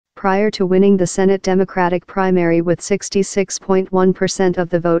Prior to winning the Senate Democratic primary with 66.1% of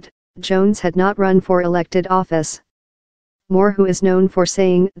the vote, Jones had not run for elected office. Moore, who is known for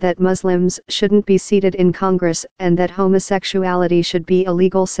saying that Muslims shouldn't be seated in Congress and that homosexuality should be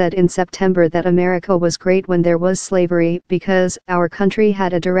illegal, said in September that America was great when there was slavery because our country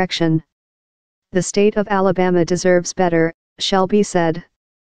had a direction. The state of Alabama deserves better, Shelby said.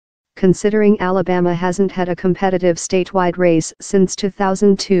 Considering Alabama hasn't had a competitive statewide race since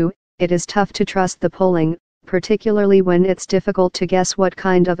 2002, it is tough to trust the polling, particularly when it's difficult to guess what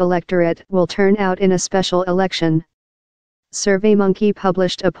kind of electorate will turn out in a special election. SurveyMonkey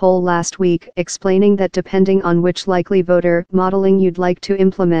published a poll last week explaining that depending on which likely voter modeling you'd like to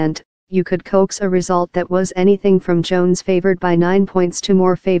implement, you could coax a result that was anything from Jones favored by 9 points to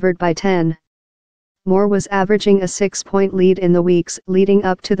Moore favored by 10. Moore was averaging a 6-point lead in the weeks leading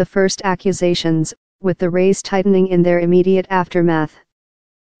up to the first accusations, with the race tightening in their immediate aftermath.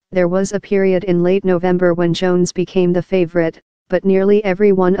 There was a period in late November when Jones became the favorite, but nearly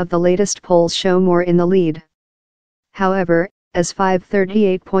every one of the latest polls show Moore in the lead. However, as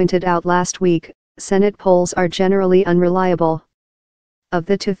 538 pointed out last week, Senate polls are generally unreliable. Of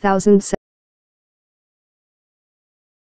the 2007